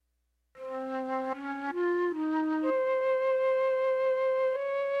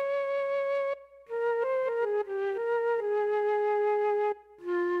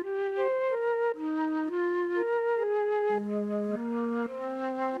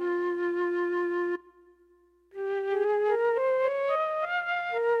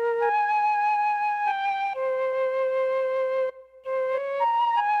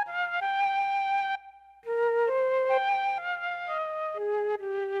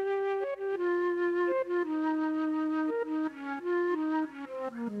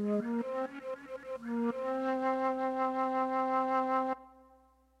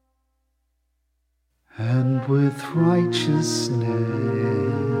and with righteousness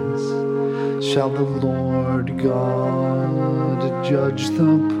shall the Lord God judge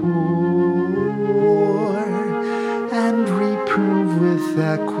the poor, and reprove with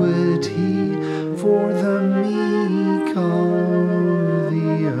equity for the meek of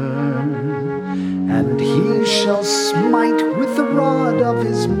the earth. And he shall smite with the rod of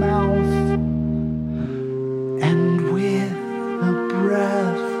his mouth, and with the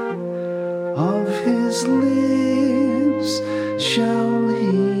breath of his lips shall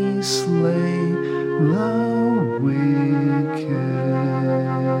he slay.